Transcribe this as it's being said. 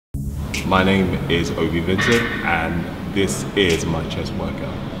My name is Vincent and this is my chest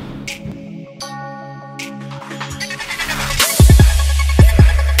workout.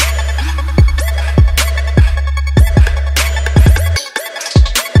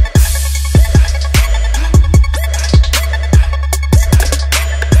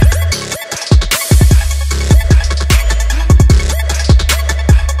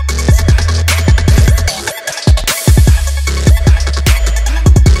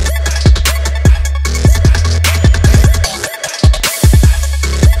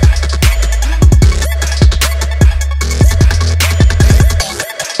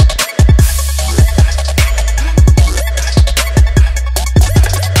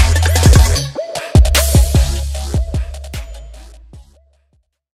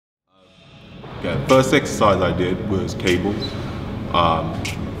 Okay, first exercise I did was cables,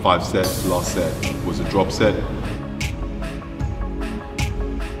 5 sets, last set was a drop set.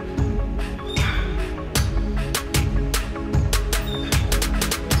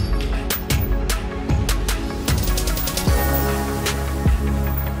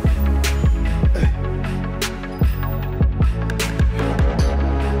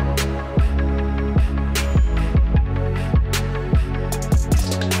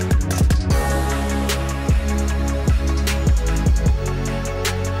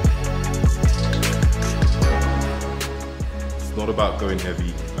 Not about going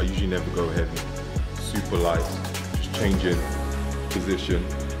heavy. I usually never go heavy. Super light, just changing position,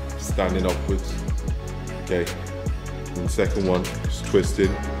 standing upwards. Okay, and the second one, just twisting.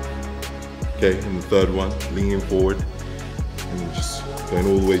 Okay, and the third one, leaning forward, and just going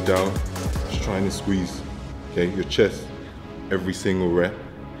all the way down, just trying to squeeze, okay, your chest every single rep.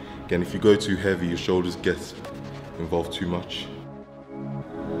 Again, if you go too heavy, your shoulders get involved too much.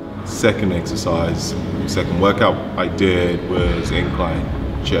 Second exercise, second workout I did was incline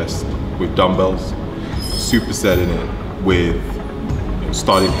chest with dumbbells, supersetting it with,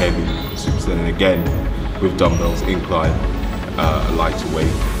 starting heavy, supersetting again with dumbbells, incline, a lighter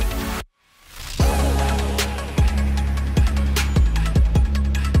weight.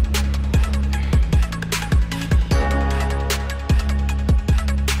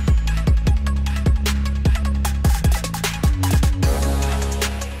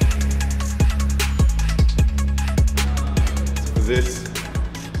 This,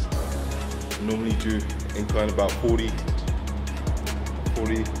 I normally do incline about 40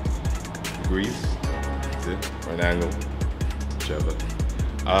 degrees, that's it, or an angle, whichever.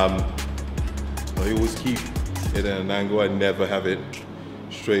 I always keep it at an angle, I never have it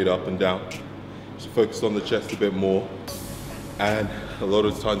straight up and down. Just focus on the chest a bit more, and a lot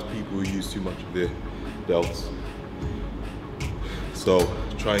of times people use too much of their delts. So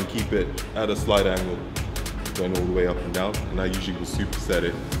try and keep it at a slight angle, going all the way up and down, and I usually will superset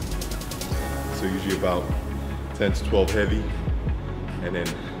it. So usually about 10 to 12 heavy, and then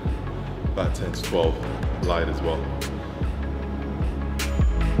about 10 to 12 light as well.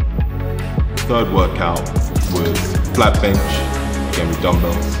 Third workout was flat bench, again with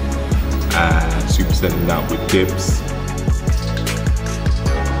dumbbells, and supersetting that with dips.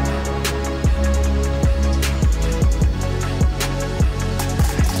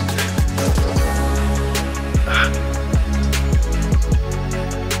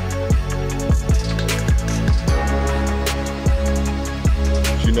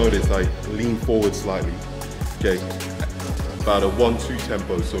 Notice I lean forward slightly, okay, about a 1-2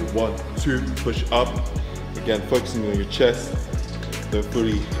 tempo, so 1-2, push up, again focusing on your chest, don't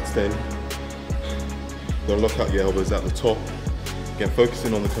fully extend, don't lock out your elbows at the top, again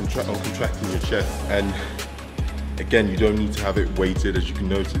focusing on contracting your chest, and again you don't need to have it weighted. As you can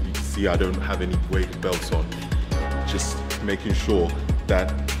notice, you can see I don't have any weighted belts on, just making sure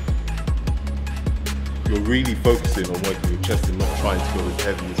that you're really focusing on working your chest and not trying to go as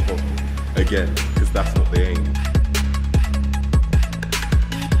heavy as possible. Again, because that's not the aim.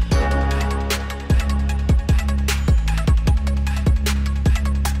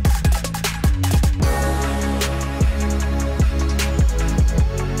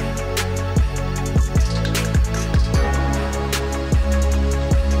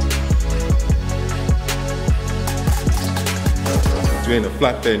 Doing a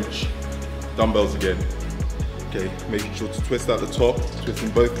flat bench, dumbbells again. Okay, making sure to twist at the top, twisting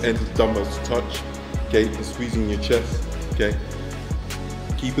both ends of the dumbbells to touch, okay, and squeezing your chest, okay.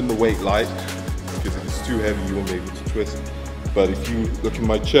 Keeping the weight light, because if it's too heavy you won't be able to twist. But if you look at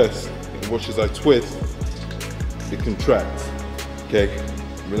my chest and watch as I twist, it contracts, okay.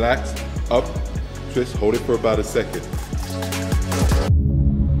 Relax, up, twist, hold it for about a second.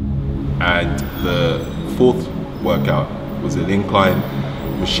 And the fourth workout was an incline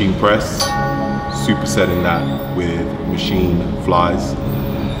machine press, supersetting that with machine flies,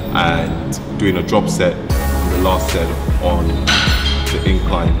 and doing a drop set in the last set on the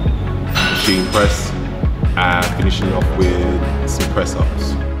incline machine press, and finishing off with some press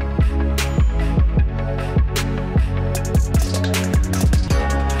ups.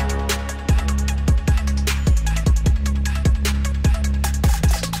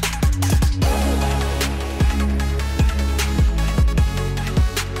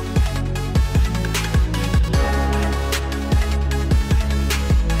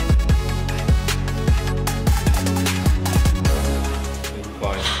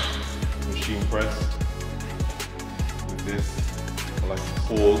 Machine press. With this, I like to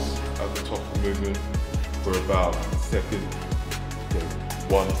pause at the top of the movement for about a second. Okay.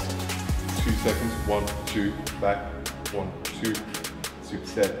 1, 2 seconds. 1, 2, back. 1, 2.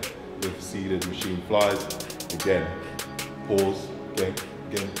 Superset with seated machine flies. Again, pause. Again,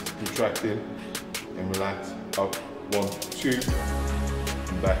 contracting and relax. Up. 1, 2,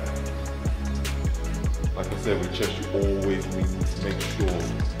 and back. Like I said, with chest, you always need to make sure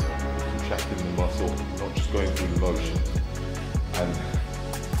you're contracting the muscle, not just going through the motions. And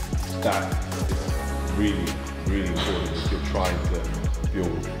that is really, really important if you're trying to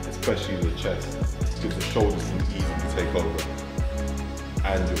build, especially the chest, because the shoulders can easily take over,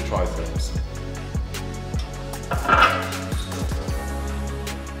 and your triceps.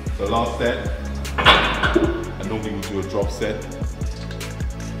 So last set, I normally will do a drop set.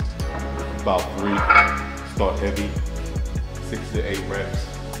 About 3, start heavy, 6 to 8 reps.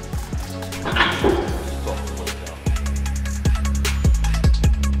 Stop the weight down.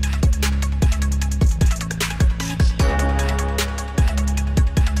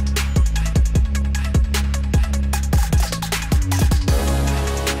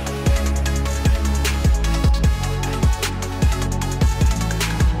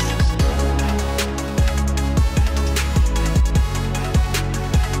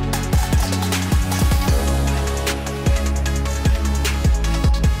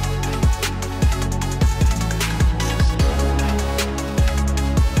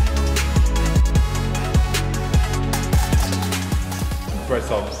 Press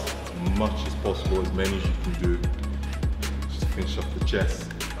ups as much as possible, as many as you can do. Just finish off the chest.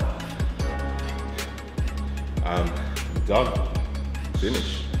 Done.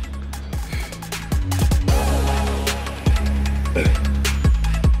 Finish.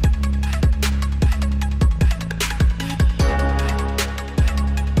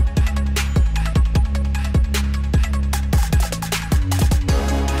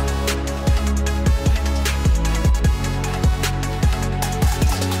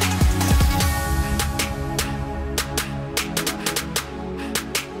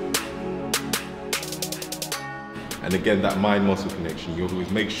 And again, that mind-muscle connection, you always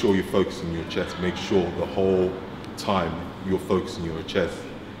make sure you're focusing on your chest. Make sure the whole time you're focusing on your chest.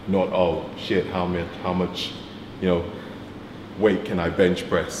 Not, oh shit, how much, weight can I bench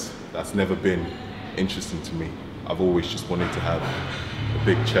press? That's never been interesting to me. I've always just wanted to have a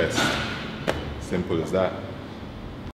big chest. Simple as that.